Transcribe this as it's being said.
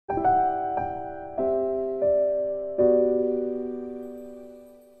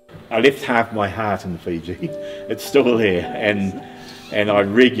I left half my heart in Fiji. It's still there, and I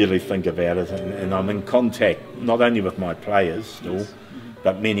regularly think about it, and I'm in contact not only with my players still,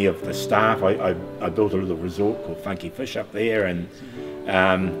 but many of the staff. I built a little resort called Funky Fish up there, and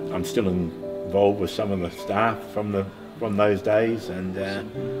I'm still involved with some of the staff from those days, and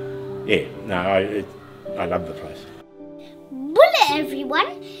yeah, no, I love the place. Hello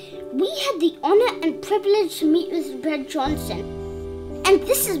everyone, we had the honour and privilege to meet with Brad Johnstone, and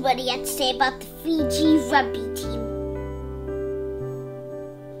this is what he had to say about the Fiji Rugby team.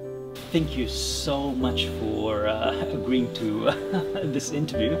 Thank you so much for agreeing to this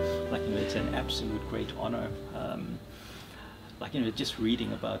interview. Like, you know, it's an absolute great honor. Like, you know, just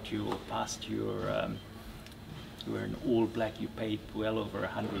reading about your past, you were an All Black. You paid well over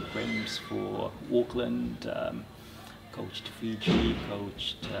 100 games for Auckland. Coached Fiji,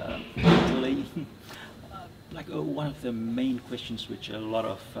 coached Italy. One of the main questions which a lot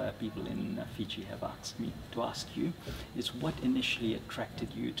of people in Fiji have asked me to ask you is, what initially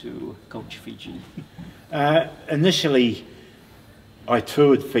attracted you to coach Fiji? Initially, I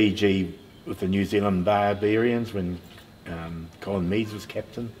toured Fiji with the New Zealand Barbarians when Colin Meads was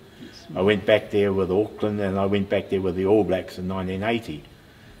captain. Yes. I went back there with Auckland, and I went back there with the All Blacks in 1980,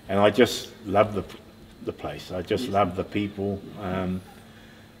 and I just loved the place. I just loved the people.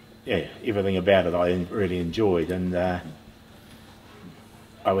 Yeah, everything about it I really enjoyed, and I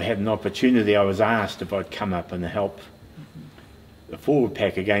had an opportunity. I was asked if I'd come up and help the forward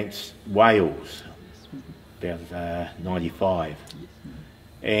pack against Wales about 95,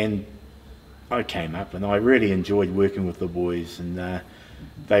 and I came up and I really enjoyed working with the boys, and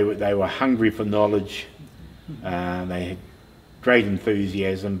they were hungry for knowledge. They had great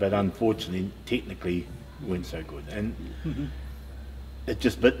enthusiasm, but unfortunately technically weren't so good, and it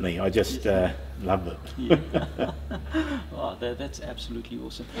just bit me. I just loved it. Yeah. Oh, that's absolutely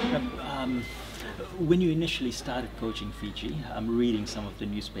awesome. When you initially started coaching Fiji, I'm reading some of the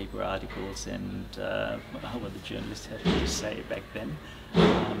newspaper articles and what the journalists had to say back then.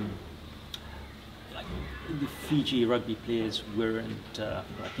 Like, the Fiji rugby players weren't,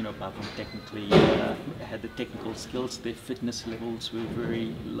 apart from technically, had the technical skills, their fitness levels were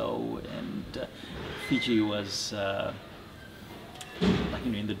very low, and Fiji was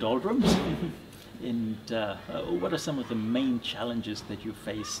in the doldrums. And what are some of the main challenges that you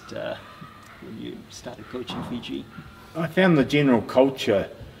faced when you started coaching Fiji? I found the general culture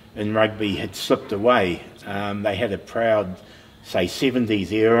in rugby had slipped away. They had a proud, say,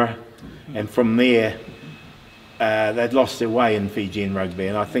 70s era, and from there they'd lost their way in Fijian rugby,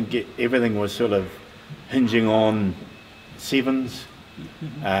 and I think everything was sort of hinging on sevens.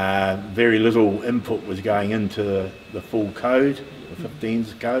 Very little input was going into the full code, the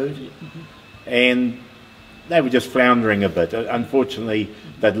 15s code, and they were just floundering a bit. Unfortunately,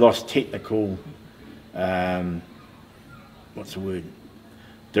 they'd lost technical,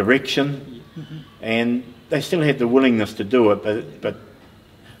 direction, and they still had the willingness to do it, but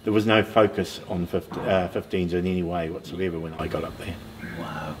there was no focus on 15s in any way whatsoever when I got up there.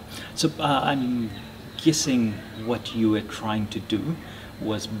 Wow. So I'm guessing what you were trying to do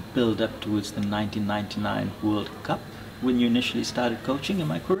was build up towards the 1999 World Cup when you initially started coaching,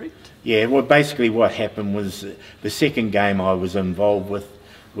 am I correct? Yeah, well, basically what happened was the second game I was involved with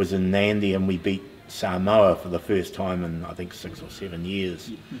was in Nandi, and we beat Samoa for the first time in, I think, 6 or 7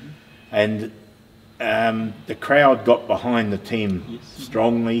 years. And the crowd got behind the team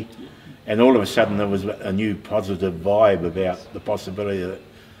strongly, and all of a sudden there was a new positive vibe about the possibility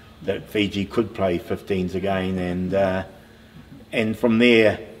that Fiji could play 15s again, and from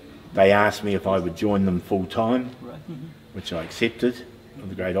there they asked me if I would join them full time, which I accepted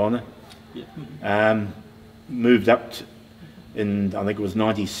with a great honour. Moved up in, I think it was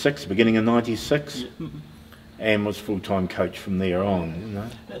 96, beginning of 96, and was full-time coach from there on. You know.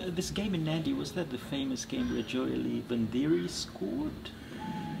 This game in Nandi, was that the famous game where Joeli Bandiri scored?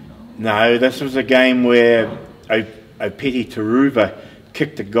 No, this was a game where Opeti Taruva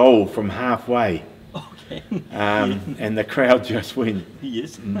kicked a goal from halfway. Okay. And the crowd just went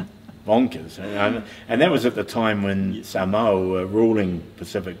bonkers. And that was at the time when Samoa were ruling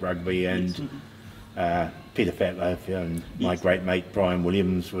Pacific Rugby, and Peter Fatialofa and my great mate Brian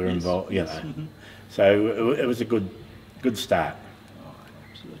Williams were involved. You know, so it was a good start. Oh,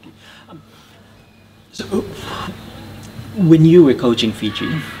 absolutely. So when you were coaching Fiji,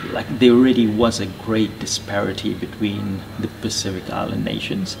 like, there already was a great disparity between the Pacific Island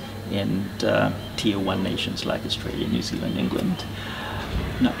nations and Tier 1 nations like Australia, New Zealand, England.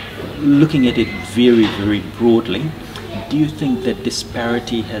 Now, looking at it very, very broadly, do you think that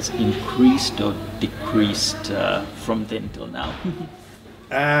disparity has increased or decreased from then till now?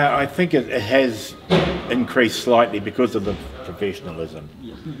 I think it has increased slightly because of the professionalism.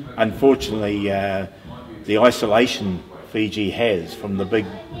 Yeah. Unfortunately, the isolation Fiji has from the big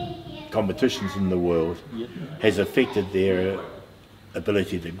competitions in the world Yeah. has affected their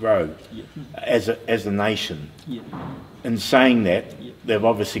ability to grow Yeah. as a nation. Yeah. In saying that, Yeah. they've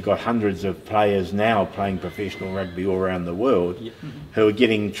obviously got hundreds of players now playing professional rugby all around the world Yeah. who are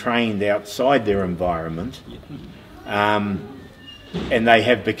getting trained outside their environment, Yeah. and they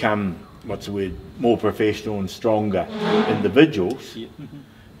have become, what's the word, more professional and stronger individuals. Yeah.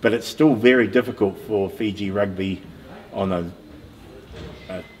 But it's still very difficult for Fiji Rugby on a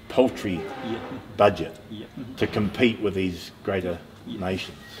paltry Yeah. budget Yeah. to compete with these greater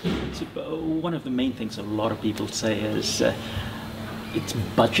nations. So, one of the main things a lot of people say is it's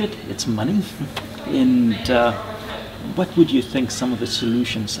budget, it's money. And what would you think some of the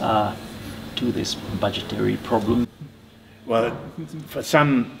solutions are to this budgetary problem? Well, for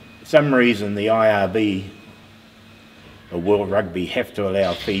some reason, the IRB, or World Rugby, have to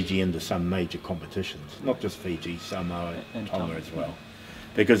allow Fiji into some major competitions. Not just Fiji, Samoa and Tonga as well.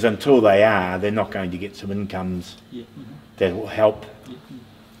 Because until they are, they're not going to get some incomes Yeah. that will help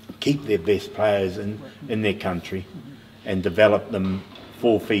keep their best players in their country and develop them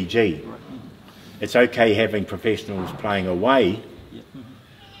for Fiji. It's okay having professionals playing away,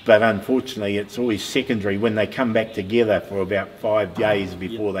 but unfortunately it's always secondary when they come back together for about 5 days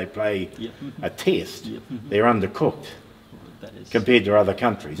before they play a test. They're undercooked That is. compared to other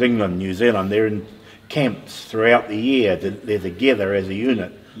countries. England, New Zealand, they're in camps throughout the year. They're together as a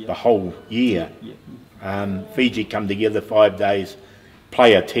unit the whole year. Fiji come together 5 days,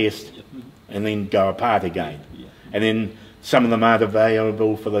 play a test, and then go apart again. And then some of them aren't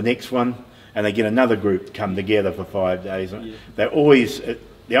available for the next one, and they get another group to come together for 5 days. They're always,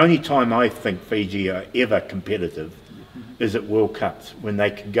 the only time I think Fiji are ever competitive is at World Cups, when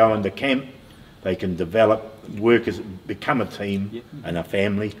they can go into camp, they can develop, work as, become a team and a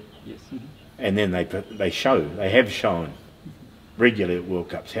family, Yes. and then they have shown regularly at World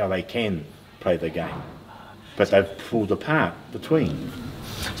Cups how they can play the game. But they've pulled apart between.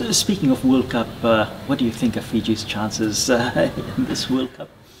 So speaking of World Cup, what do you think of Fiji's chances in this World Cup?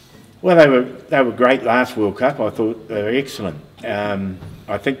 Well, they were great last World Cup. I thought they were excellent.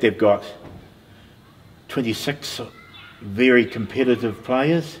 I think they've got 26 very competitive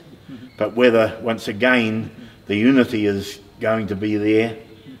players, but whether, once again, the unity is going to be there,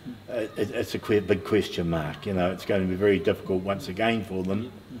 it's a big question mark. You know, it's going to be very difficult once again for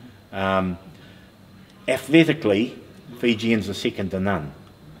them. Athletically, Fijians are second to none.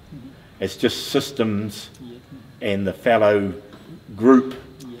 It's just systems and the fallow group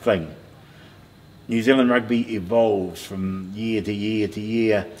thing. New Zealand rugby evolves from year to year to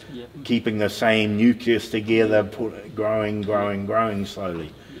year, keeping the same nucleus together, growing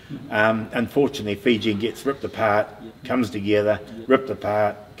slowly. Unfortunately, Fiji gets ripped apart, comes together, ripped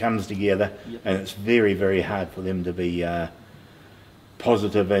apart, comes together, and it's very, very hard for them to be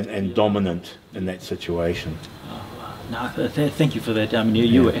positive and dominant in that situation. No, thank you for that. I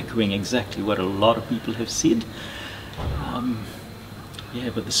mean, you were echoing exactly what a lot of people have said. Yeah,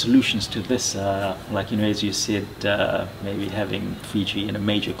 but the solutions to this, like, you know, as you said, maybe having Fiji in a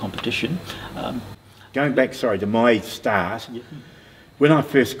major competition. Going back, sorry, to my start, when I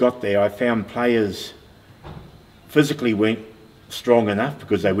first got there, I found players physically weren't strong enough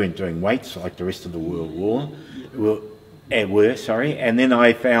because they weren't doing weights like the rest of the world were, and then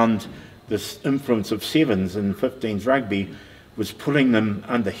I found this influence of sevens and 15s rugby was putting them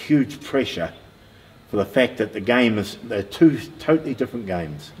under huge pressure for the fact that the game they're two totally different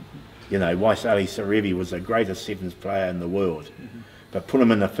games. You know, Waisali Sarevi was the greatest sevens player in the world, but put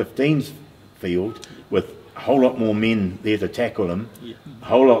him in a 15s field with a whole lot more men there to tackle him, a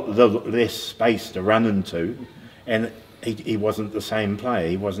whole lot less space to run into, and he wasn't the same player.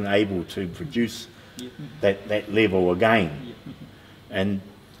 He wasn't able to produce that level again. And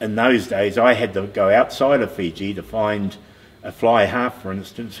in those days, I had to go outside of Fiji to find a fly half, for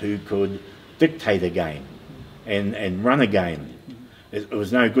instance, who could dictate a game and run a game. It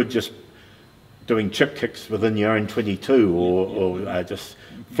was no good just doing chip kicks within your own 22 or just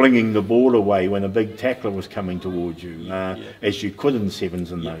flinging the ball away when a big tackler was coming towards you, as you could in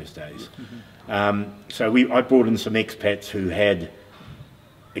sevens in those days. So I brought in some expats who had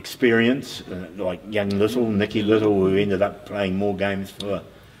experience, like young Little, Nicky Little, who ended up playing more games for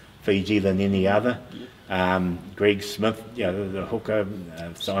Fiji than any other. Greg Smith, you know, the hooker,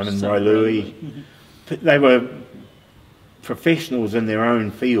 Simon Railui. They were professionals in their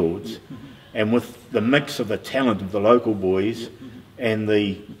own fields, and with the mix of the talent of the local boys and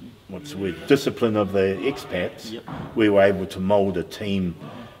the what's the word, discipline of the expats, Yep. we were able to mould a team.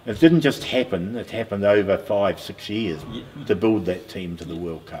 It didn't just happen, it happened over 5-6 years to build that team to the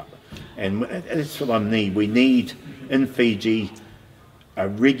World Cup. And that's what I need. We need, in Fiji, a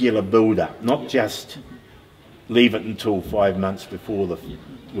regular build-up, not just leave it until 5 months before the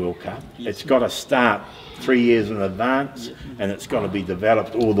World Cup. It's got to start 3 years in advance, and it's got to be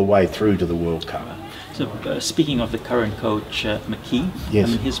developed all the way through to the World Cup. So speaking of the current coach, McKee, Yes.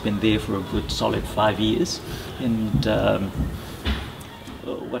 I mean, he's been there for a good solid 5 years, and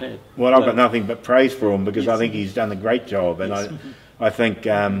Well, I've got nothing but praise for him, because Yes. I think he's done a great job, and Yes. I think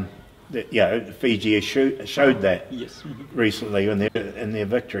that, Fiji has showed that Yes. recently in their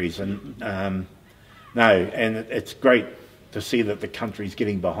victories, and and it's great to see that the country's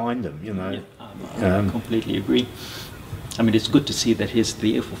getting behind him. I completely agree. I mean, it's good to see that he's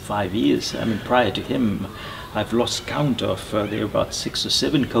there for 5 years. I mean, prior to him, I've lost count of there are about 6 or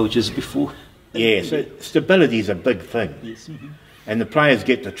 7 coaches before. Yeah, so stability is a big thing, Yes. and the players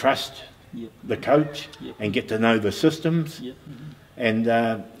get to trust Yep. the coach and get to know the systems. Yep. And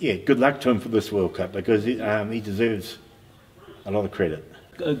good luck to him for this World Cup, because he deserves a lot of credit.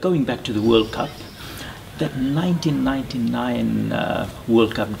 Going back to the World Cup, that 1999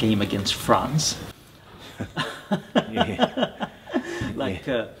 World Cup game against France,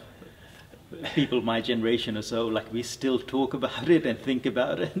 people my generation or so, like, we still talk about it and think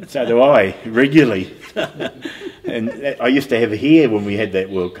about it. So do I, regularly. And I used to have hair when we had that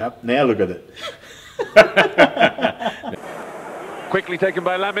World Cup. Now look at it. Quickly taken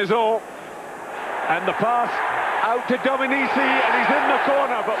by La Maison, and the pass out to Dominici, and he's in the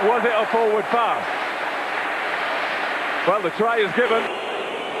corner, but was it a forward pass? Well, the try is given.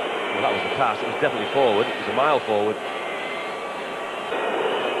 Well, that was the pass. It was definitely forward. It was a mile forward.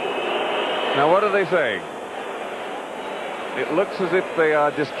 Now, what are they saying? It looks as if they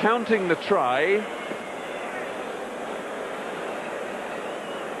are discounting the try.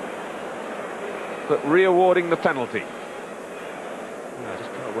 But re-awarding the penalty. I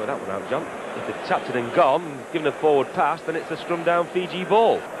just can't work that one out, John. If they've tapped it and gone, given a forward pass, then it's a scrum down Fiji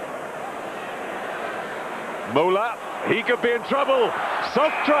ball. Mola, he could be in trouble.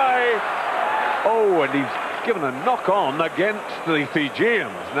 Soft try. Oh, and he's given a knock-on against the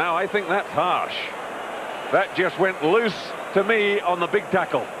Fijians. Now, I think that's harsh. That just went loose to me on the big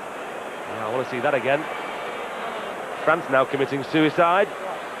tackle. I want to see that again. France now committing suicide.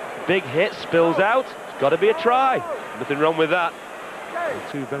 Big hit, spills out. It's got to be a try. Nothing wrong with that. And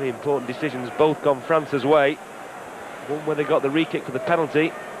 2 very important decisions, both gone France's way. One where they got the re-kick for the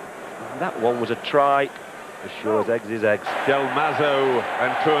penalty, and that one was a try. As sure as eggs is eggs. Del Mazo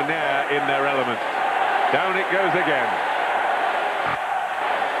and Tournaire in their element. Down it goes again.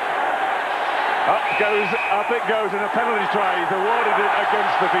 Up it goes, and a penalty try. He's awarded it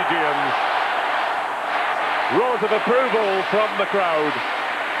against the Fijians. Roars of approval from the crowd,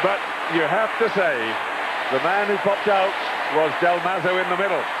 but you have to say, the man who popped out was Del Mazo in the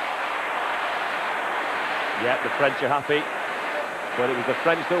middle. Yeah, the French are happy, but it was the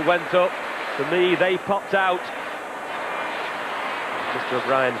French that went up. For me, they popped out. Mr.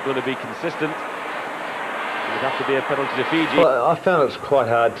 O'Brien's going to be consistent. It would have to be a penalty to Fiji. Well, I found it quite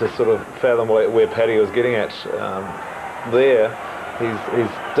hard to sort of fathom where Paddy was getting at there.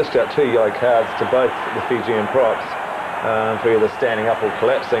 He's dished out 2 yellow cards to both the Fijian props for either standing up or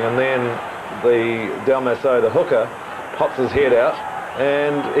collapsing, and then the Del Mazo, the hooker, pops his head out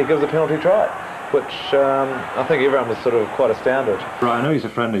and he gives a penalty try, which I think everyone was sort of quite astounded. Right, I know he's a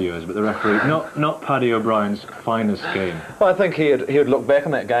friend of yours, but the referee, not Paddy O'Brien's finest game. Well, I think he would look back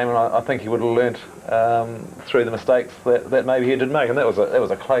on that game, and I think he would have learnt through the mistakes that maybe he did make, and that was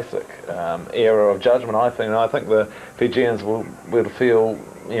a classic error of judgment, I think. And I think the Fijians will feel,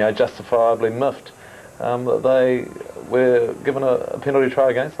 justifiably miffed that they were given a penalty try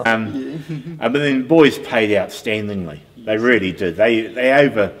against them. But then boys played outstandingly. They really did. They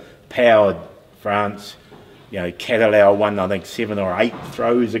overpowered France. Catalau won, I think, 7 or 8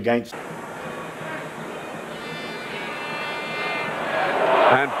 throws against.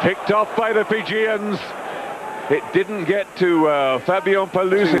 And picked off by the Fijians. It didn't get to Fabian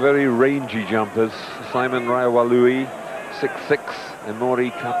Palusi. Very rangy jumpers. Simon Raiwalui, 6'6", and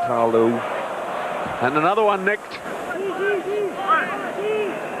Mori Kapalo. And another one nicked.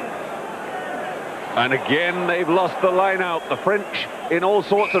 And again, they've lost the line out. The French in all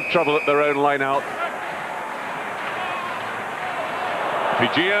sorts of trouble at their own line out.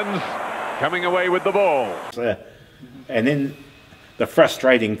 Fijians coming away with the ball. And then the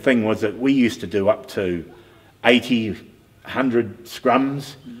frustrating thing was that we used to do up to 80, 100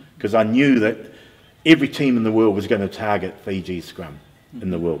 scrums, because I knew that every team in the world was going to target Fiji's scrum. in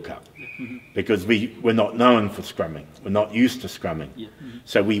the World Cup because we're not known for scrumming. We're not used to scrumming.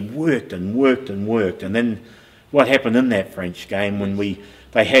 So we worked and worked and worked. And then what happened in that French game when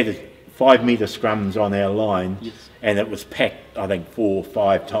they had 5 metre scrums on our line and it was packed, I think, 4 or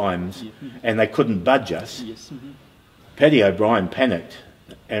 5 times and they couldn't budge us. Paddy O'Brien panicked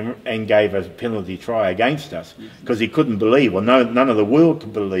and gave a penalty try against us because he couldn't believe, well, none of the world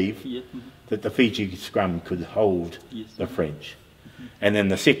could believe that the Fiji scrum could hold the French. And then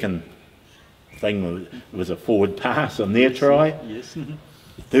the second thing was a forward pass on their try.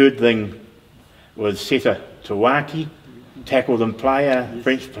 Third thing was Seta Tawaki, tackled a player,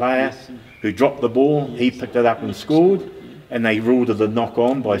 French player, who dropped the ball. He picked it up and scored, and they ruled it a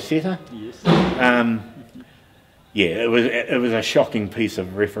knock-on by Seta. Yeah, it was a shocking piece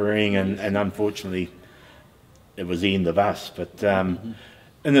of refereeing, and unfortunately, it was the end of us. But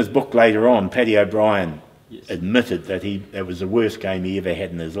in his book later on, Paddy O'Brien admitted that it was the worst game he ever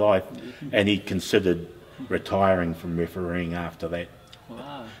had in his life, and he considered retiring from refereeing after that.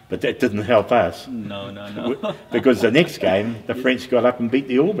 Wow. But that didn't help us. No. Because the next game, the French got up and beat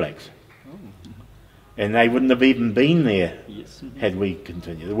the All Blacks. And they wouldn't have even been there had we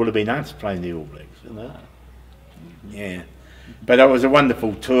continued. It would have been us playing the All Blacks. You know? Yeah. But it was a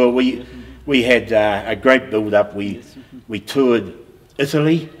wonderful tour. We had a great build-up. We toured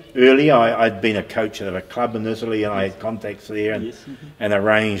Italy early. I'd been a coach of a club in Italy and I had contacts there and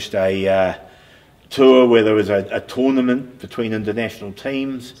arranged a tour where there was a tournament between international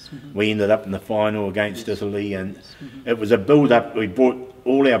teams. We ended up in the final against Italy, and it was a build-up. We brought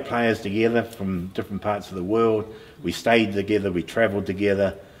all our players together from different parts of the world. We stayed together, we travelled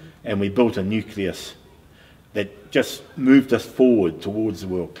together, and we built a nucleus that just moved us forward towards the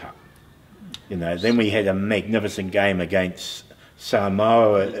World Cup. You know, then we had a magnificent game against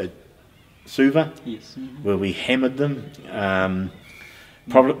Samoa at Suva, where we hammered them.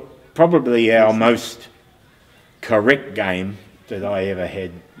 Probably our most correct game that I ever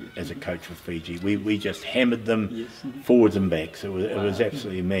had as a coach with Fiji. We just hammered them forwards and backs. It was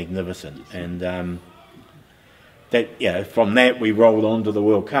absolutely magnificent. And from that we rolled on to the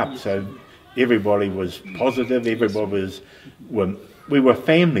World Cup. So everybody was positive. Everybody we were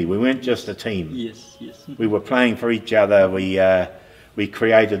family. We weren't just a team. We were playing for each other. We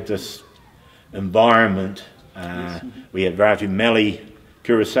created this environment. We had Ratu Meli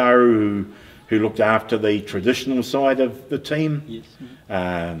Kurisaru, who looked after the traditional side of the team.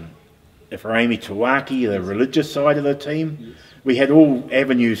 Ifeanyi Tawaki, the religious side of the team. We had all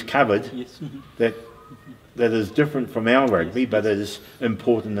avenues covered that is different from our rugby, but is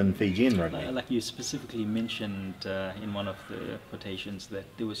important in Fijian rugby. Like you specifically mentioned in one of the quotations that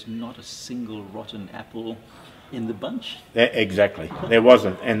there was not a single rotten apple in the bunch. Exactly, there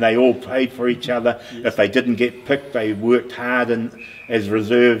wasn't, and they all played for each other. If they didn't get picked, they worked hard as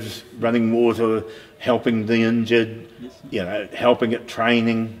reserves, running water, helping the injured, helping at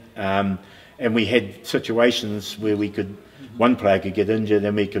training. And we had situations where one player could get injured,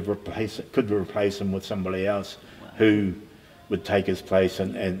 and we could replace him with somebody else who would take his place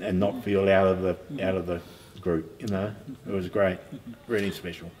and not feel out of the group. It was great, really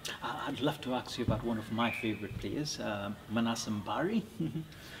special. I'd love to ask you about one of my favourite players, Manasa Bari.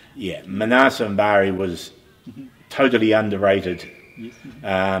 Yeah, Manasa Bari was totally underrated.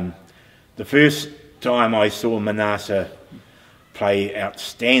 The first time I saw Manasa play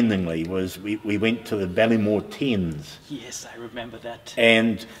outstandingly was we went to the Ballymore Tens. Yes, I remember that.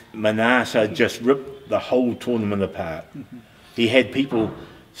 And Manasa just ripped the whole tournament apart. He had people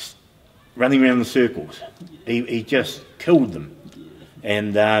running around in circles. He just killed them.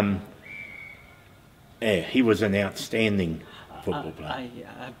 And he was an outstanding football player.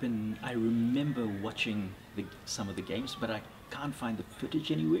 I remember watching some of the games, but I can't find the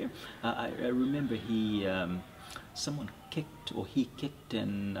footage anywhere. I remember someone kicked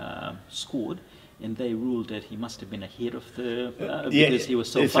and scored, and they ruled that he must have been ahead of because he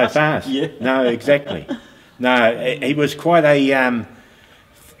was so fast. Yeah. No, exactly. No, he was quite a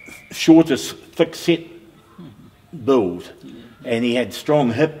shorter, thick-set build, and he had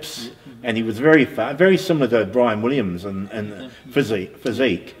strong hips, and he was very similar to Brian Williams and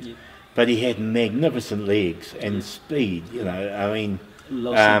physique, but he had magnificent legs and speed.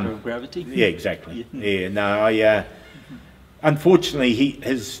 Low centre of gravity. Yeah, exactly. Yeah, no, unfortunately,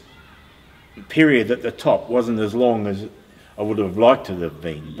 his period at the top wasn't as long as I would have liked to have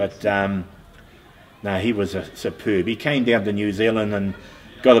been, but no, he was superb. He came down to New Zealand and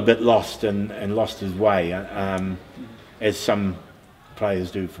got a bit lost and lost his way, as some players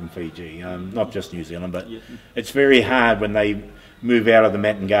do from Fiji, not just New Zealand, but it's very hard when they move out of the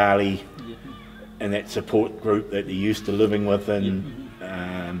Matangali and that support group that they're used to living with, and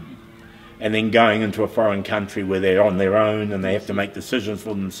and then going into a foreign country where they're on their own and they have to make decisions for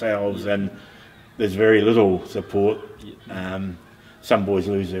themselves, and there's very little support. Some boys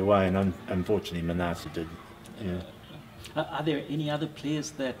lose their way, and unfortunately Manasa did. Are there any other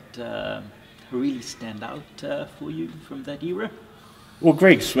players that really stand out for you from that era? Well,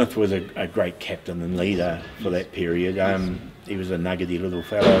 Greg Smith was a great captain and leader for that period. He was a nuggety little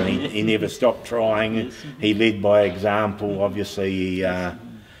fellow, and he never stopped trying. He led by example, obviously.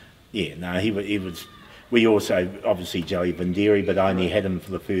 He was. We also, obviously, Joey Vanderi, but I only had him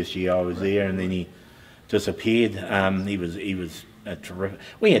for the first year I was there, and then he disappeared. He was a terrific.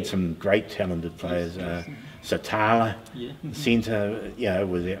 We had some great talented players. Satala, centre,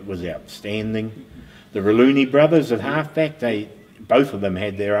 was outstanding. The Raluni brothers at halfback, both of them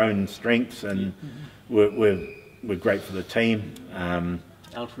had their own strengths and were great for the team.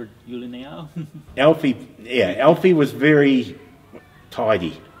 Alfred Ulineau. Alfie was very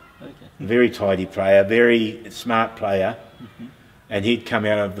tidy. Very tidy player, very smart player, and he'd come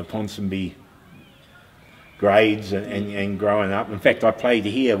out of the Ponsonby grades and growing up. In fact, I played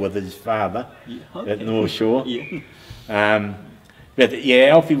here with his father at North Shore. But yeah,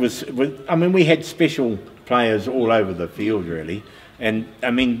 Alfie was. I mean, we had special players all over the field, really, and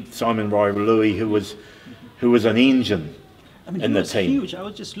I mean Simon Raiwalui, who was an engine. I mean, in he the was team. Huge. I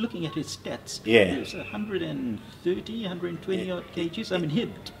was just looking at his stats. Yeah. He was 130, 120 odd kgs. I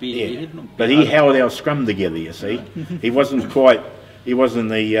mean, but he held our scrum together, you see. He wasn't the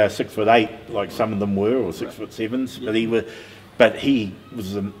 6'8" like some of them were, or 6'7", but he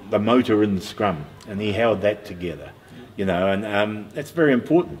was the motor in the scrum, and he held that together, and that's very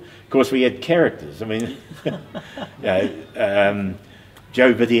important. Of course, we had characters. I mean,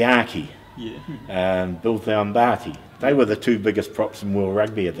 Joe Vidiaki, Bill Thaumbati. They were the two biggest props in world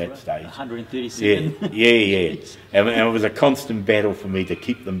rugby at that stage. 137. And it was a constant battle for me to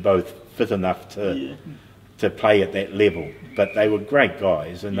keep them both fit enough to play at that level. But they were great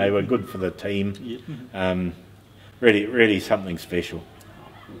guys, and they were good for the team. Really something special.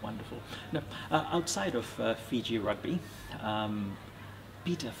 Oh, wonderful. Now, outside of Fiji Rugby,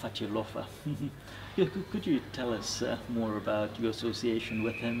 Peter Fatialofa. Could you tell us more about your association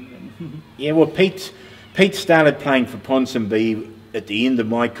with him? Yeah, well, Pete started playing for Ponsonby at the end of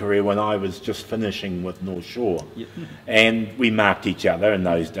my career when I was just finishing with North Shore. And we marked each other in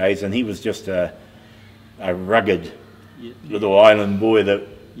those days, and he was just a rugged little island boy that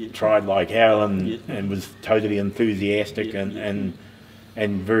tried like hell and was totally enthusiastic and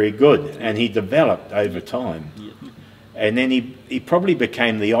very good. And he developed over time. And then he probably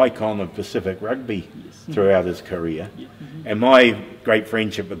became the icon of Pacific rugby throughout his career. And my great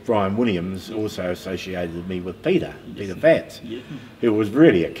friendship with Brian Williams also associated me with Peter Fats, who was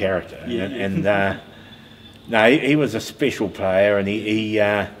really a character. He was a special player, and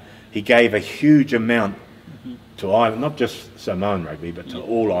he gave a huge amount to Ireland, not just Samoan rugby, but to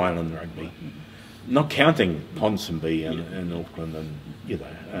all island rugby, not counting Ponsonby and Auckland and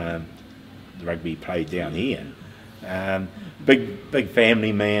the rugby played down here. Big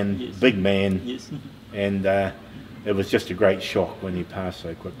family man, big man, and it was just a great shock when he passed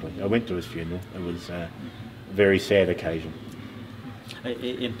so quickly. I went to his funeral. It was a very sad occasion.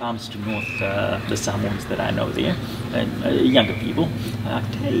 In Palmerston North, the Samoans that I know there, and younger people,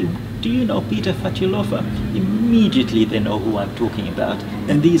 do you know Peter Fatialofa? Immediately they know who I'm talking about,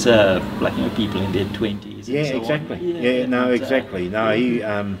 and these are people in their 20s. Yeah, so exactly. Exactly. No,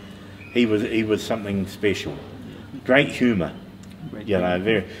 he was something special. Great humour.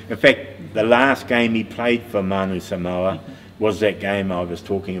 In fact, the last game he played for Manu Samoa was that game I was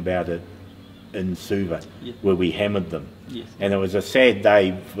talking about in Suva, where we hammered them. And it was a sad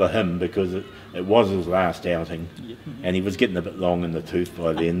day for him because it was his last outing, and he was getting a bit long in the tooth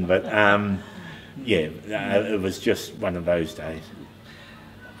by then. But it was just one of those days.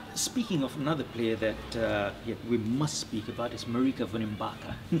 Speaking of another player that we must speak about is Marika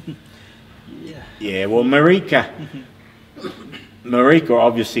Vunimbaka. Well, Marika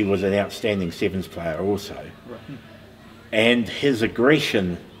obviously was an outstanding sevens player also, and his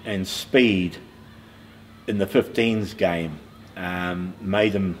aggression and speed in the 15s game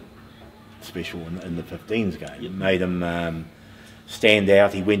made him special in the 15s game. It made him stand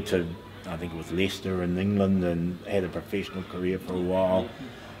out. He went to, I think it was Leicester in England, and had a professional career for a while.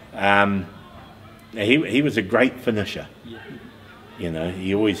 He was a great finisher.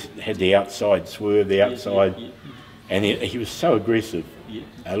 He always had the outside swerve, the outside, and he was so aggressive.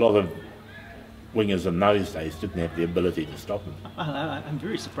 A lot of wingers in those days didn't have the ability to stop him. I'm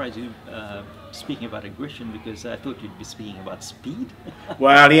very surprised you speaking about aggression, because I thought you'd be speaking about speed.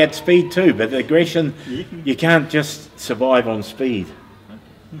 Well, he had speed too, but aggression, you can't just survive on speed.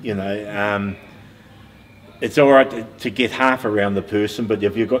 You know, it's all right to get half around the person, but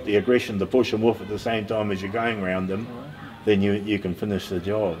if you've got the aggression to push them off at the same time as you're going around them, then you can finish the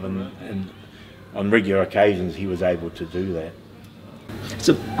job. And on regular occasions, he was able to do that.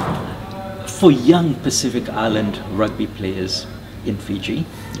 So, for young Pacific Island rugby players in Fiji,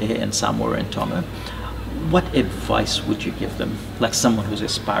 and Samoa and Tonga, what advice would you give them? Like someone who's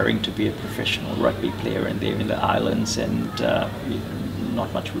aspiring to be a professional rugby player and they're in the islands and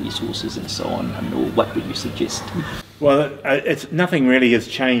not much resources and so on. I mean, what would you suggest? Well, nothing really has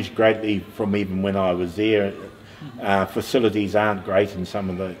changed greatly from even when I was there. Facilities aren't great in some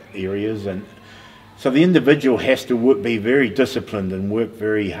of the areas, and so the individual has to be very disciplined and work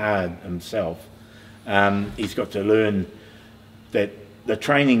very hard himself. He's got to learn that the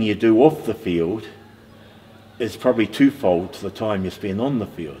training you do off the field is probably twofold to the time you spend on the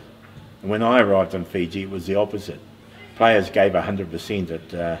field. And when I arrived in Fiji, it was the opposite. Players gave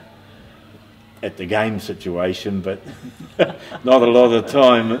 100% at the game situation, but not a lot of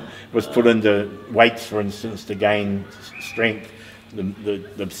time was put into weights, for instance, to gain strength.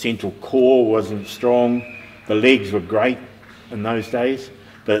 The central core wasn't strong. The legs were great in those days,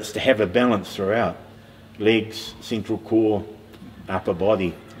 but it's to have a balance throughout. Legs, central core, upper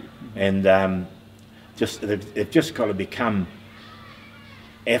body, and they've just got to become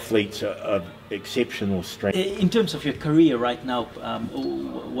athletes of exceptional strength. In terms of your career right now,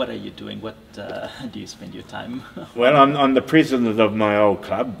 what are you doing? What do you spend your time? Well, I'm the president of my old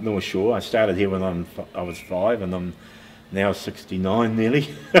club, North Shore. I started here when I was 5, and I'm now 69 nearly,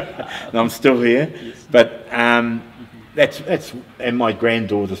 and I'm still here. Yes. But that's and my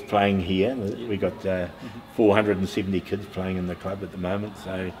granddaughter's playing here. We got 470 kids playing in the club at the moment,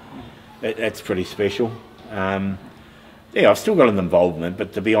 so that's pretty special. Yeah, I've still got an involvement,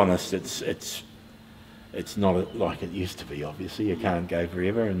 but to be honest, it's not like it used to be. Obviously, you can't go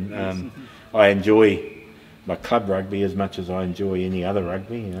forever, and I enjoy my club rugby as much as I enjoy any other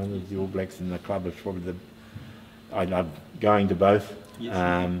rugby. You know, the All Blacks and the club is probably I love going to both.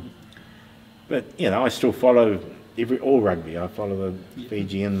 Yes. But you know, I still follow all rugby. I follow the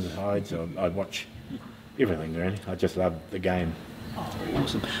Fijian sides. I watch everything really. I just love the game. Oh,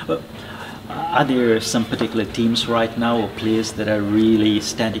 awesome. Are there some particular teams right now or players that are really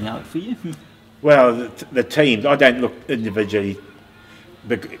standing out for you? Well, the teams, I don't look individually,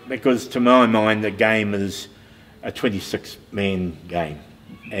 because to my mind the game is a 26-man game,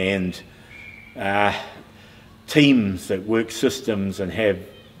 and teams that work systems and have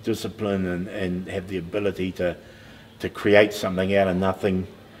discipline and have the ability to create something out of nothing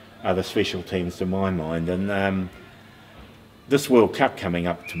are the special teams to my mind. And this World Cup coming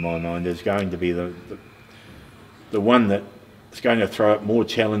up, to my mind, is going to be the one that is going to throw up more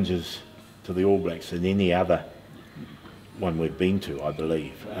challenges to the All Blacks than any other one we've been to, I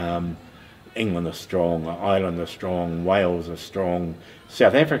believe. England are strong, Ireland are strong, Wales are strong,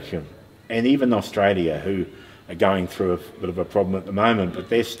 South Africa, and even Australia, who are going through a bit of a problem at the moment, but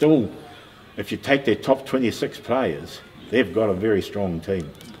they're still, if you take their top 26 players, they've got a very strong team.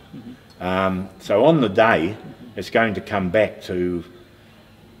 So on the day, it's going to come back to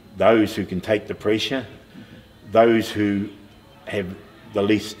those who can take the pressure, those who have the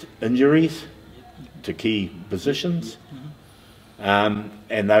least injuries to key positions,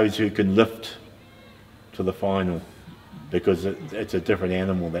 and those who can lift to the final, because it's a different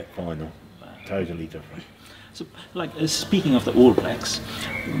animal, that final, totally different. So, like, speaking of the All Blacks,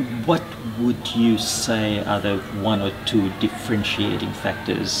 what would you say are the one or two differentiating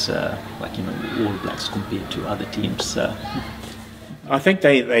factors, like, you know, All Blacks compared to other teams? I think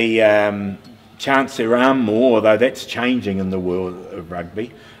they chance their arm more, although that's changing in the world of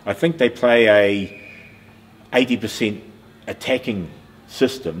rugby. I think they play a 80% attacking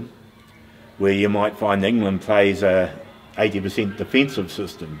system, where you might find England plays a 80% defensive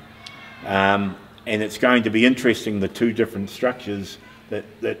system. And it's going to be interesting, the two different structures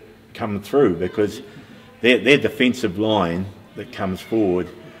that come through, because their defensive line that comes forward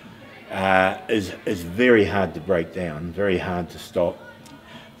is very hard to break down, very hard to stop.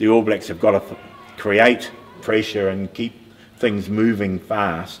 The All Blacks have got to create pressure and keep things moving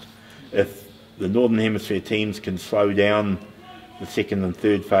fast. If the Northern Hemisphere teams can slow down the second and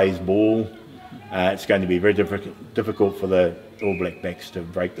third phase ball, it's going to be very difficult for the All Black backs to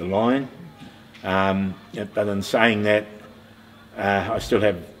break the line. But in saying that, I still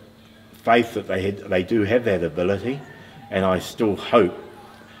have faith that they do have that ability, and I still hope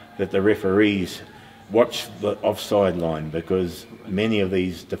that the referees watch the offside line, because many of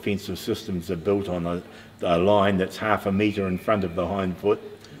these defensive systems are built on a line that's half a metre in front of the hind foot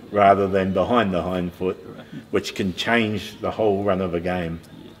rather than behind the hind foot, which can change the whole run of a game.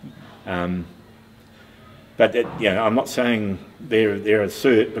 But I'm not saying they're a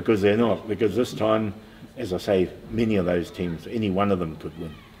cert, because they're not. Because this time, as I say, many of those teams, any one of them could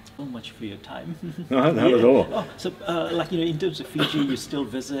win. So much for your time. No, not at all. Oh, so, in terms of Fiji, you still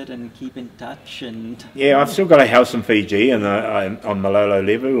visit and keep in touch, and Yeah, I've still got a house in Fiji, and I'm on Malolo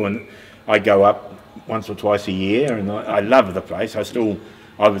level, and I go up once or twice a year, and I love the place. I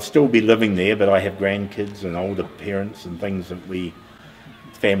would still be living there, but I have grandkids and older parents and things that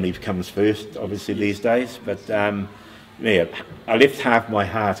family comes first, obviously, these days. But yeah, I left half my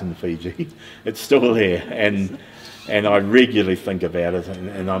heart in Fiji. It's still there, and I regularly think about it,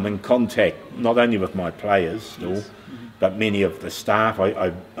 and I'm in contact not only with my players still, but many of the staff.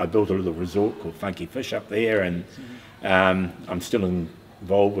 I built a little resort called Funky Fish up there, and I'm still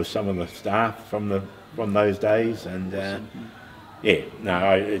involved with some of the staff from those days, and yeah,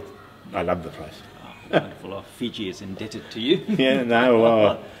 no, I love the place. Wonderful. Fiji is indebted to you. Yeah,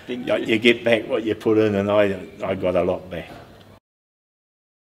 no, you get back what you put in, and I got a lot back.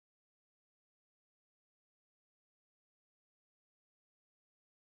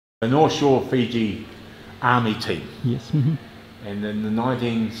 The North Shore Fiji Army team. Yes. And in the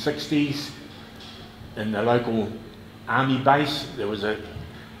 1960s, in the local army base, there was a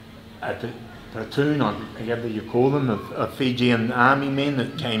platoon, I gather you call them, of Fijian army men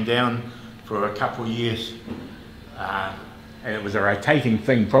that came down for a couple of years. And it was a rotating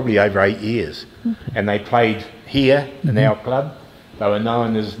thing, probably over 8 years. And they played here in our club. They were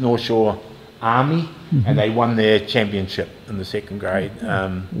known as North Shore Army, and they won their championship in the second grade.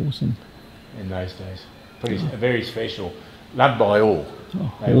 Awesome. In those days. Very special. Loved by all.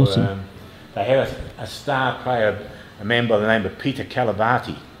 Oh, awesome. They had a star player, a man by the name of Peter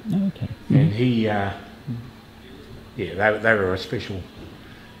Calavati. Oh, okay. And he, yeah, they were a special.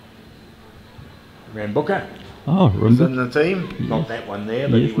 Rambuka was in the team. Yes. Not that one there,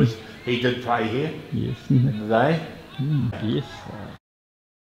 but he did play here in the day. Yes.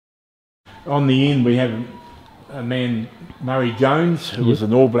 On the end we have a man, Murray Jones, who was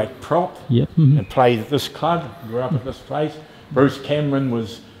an All Black prop and played at this club, grew up at this place. Bruce Cameron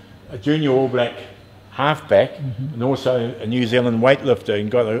was a junior All Black halfback and also a New Zealand weightlifter,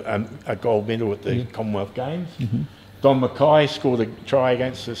 and got a gold medal at the Commonwealth Games. Don Mackay scored a try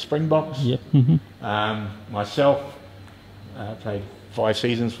against the Springboks. Myself played 5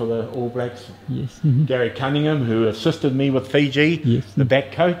 seasons for the All Blacks. Gary Cunningham, who assisted me with Fiji, the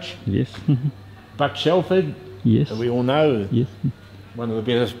back coach. Buck Shelford, who we all know, one of the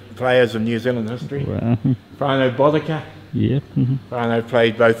best players in New Zealand history. Frano Bodika. Frano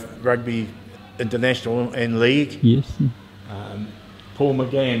played both rugby international and league. Paul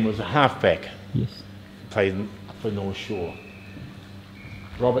McGann was a halfback. Played for North Shore.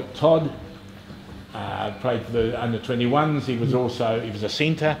 Robert Todd played for the under-21s. He was a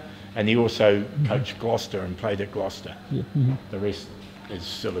centre, and he also coached Gloucester and played at Gloucester. The rest is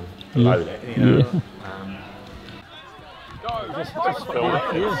sort of below that, you know.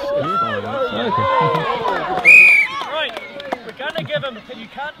 Right, we're going to give him, you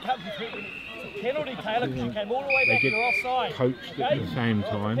can't cut penalty, Taylor, because you came all the way back, you're offside. Coached at the same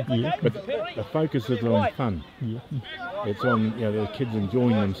time, but the focus is on fun. It's on the kids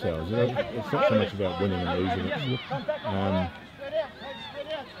enjoying themselves. It's not so much about winning and losing.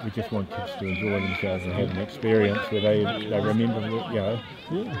 We just want kids to enjoy themselves and have an experience where they remember.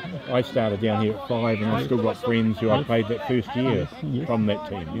 I started down here at 5, and I've still got friends who I played that first year from that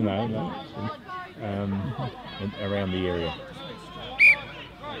team. Around the area.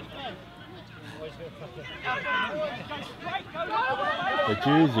 The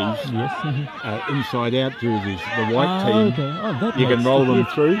jerseys are inside out jerseys. The white team, you can roll them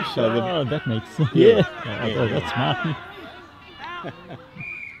through. So that makes sense. That's smart.